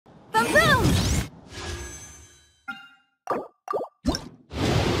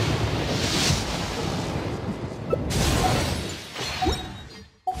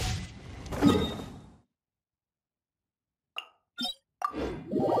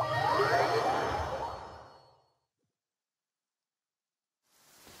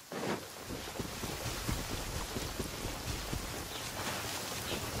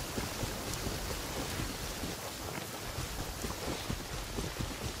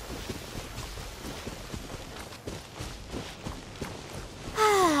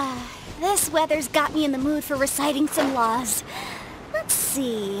weather's got me in the mood for reciting some laws. Let's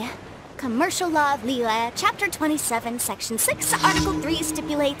see. Commercial Law of Lila, Chapter 27, Section 6, Article 3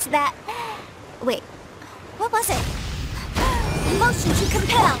 stipulates that... Wait, what was it? Motion to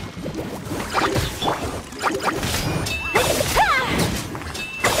compel.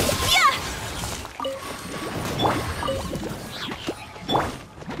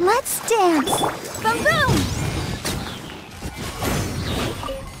 Let's dance. Boom, boom.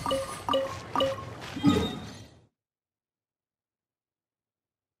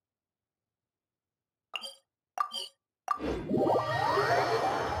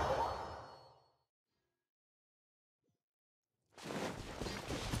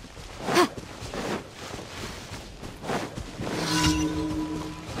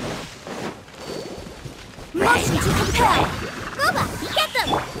 Motion to compel! Booba, get them!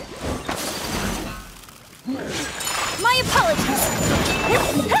 My apologies!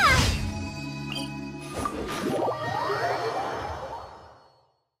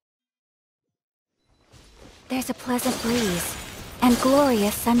 There's a pleasant breeze and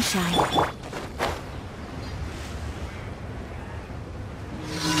glorious sunshine.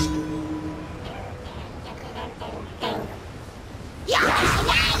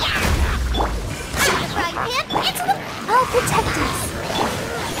 I'll protect us.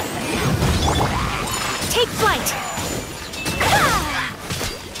 Take flight.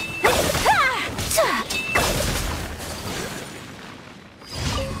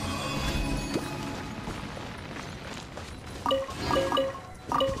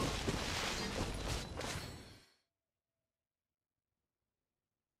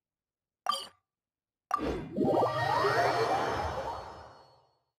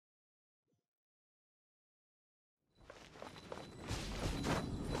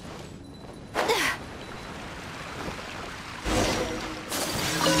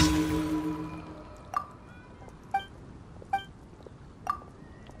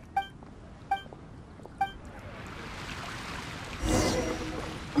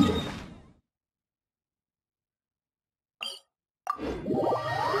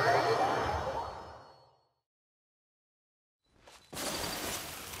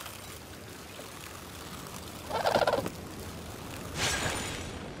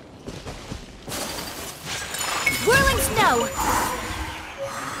 Whirling snow!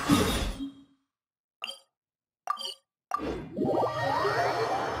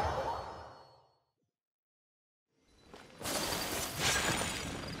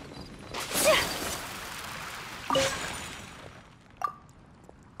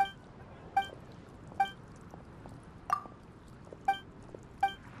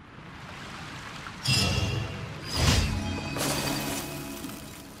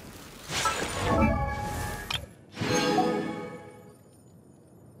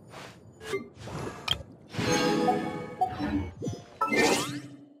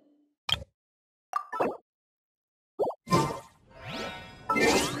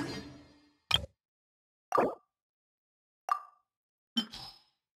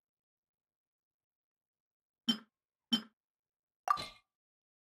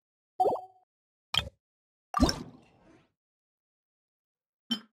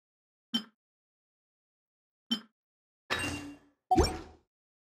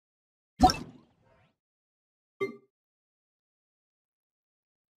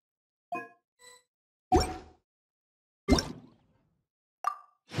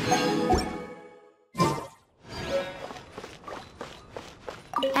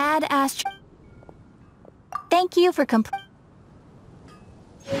 Add Astra. Thank you for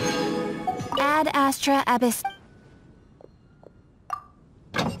Add Astra Abyss.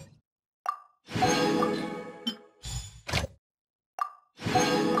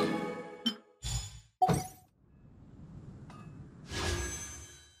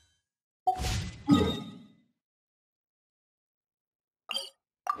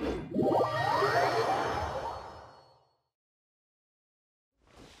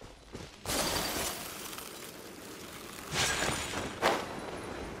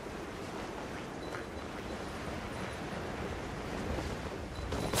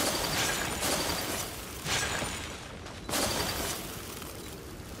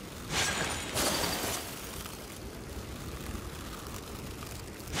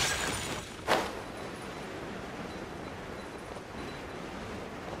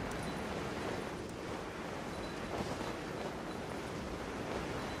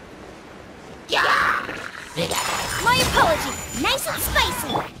 My apologies. Nice and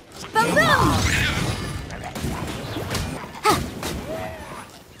spicy. Boom boom.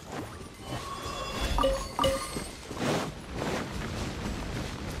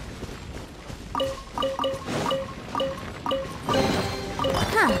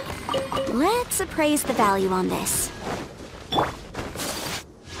 let's appraise the value on this.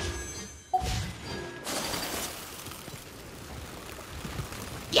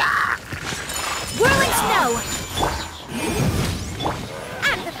 Whirling snow!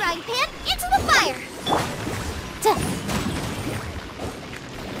 Out of the frying pan, into the fire!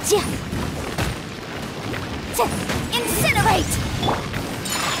 Incinerate!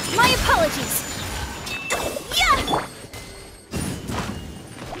 My apologies! Yeah!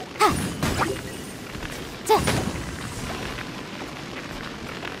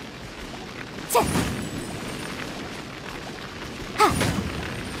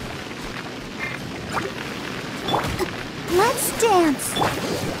 Let's dance!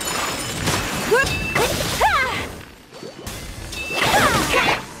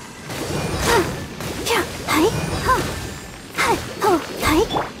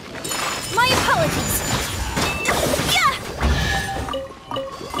 My apologies!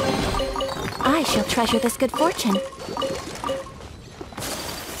 I shall treasure this good fortune.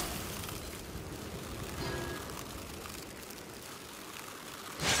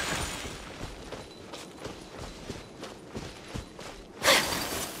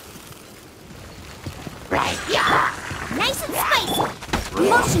 Nice and spicy!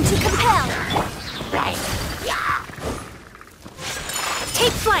 Motion to compel!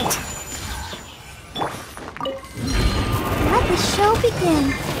 Take flight! Let the show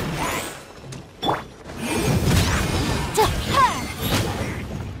begin!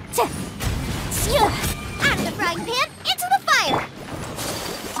 Out of the frying pan, into the fire!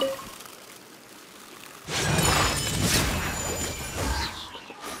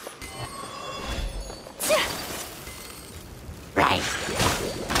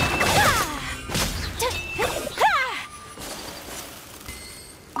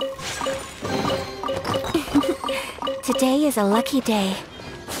 Today is a lucky day.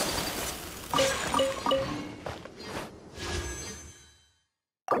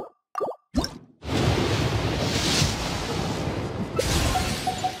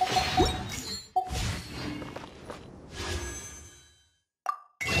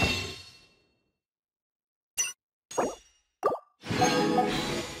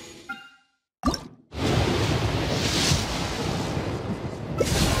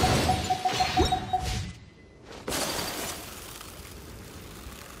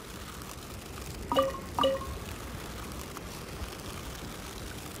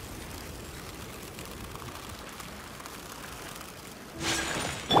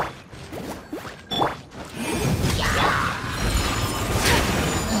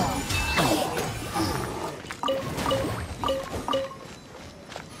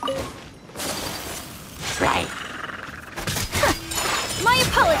 My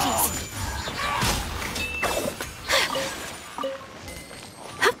apologies!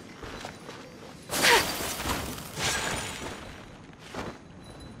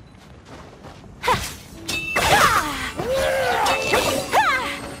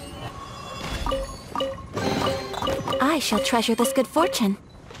 I shall treasure this good fortune.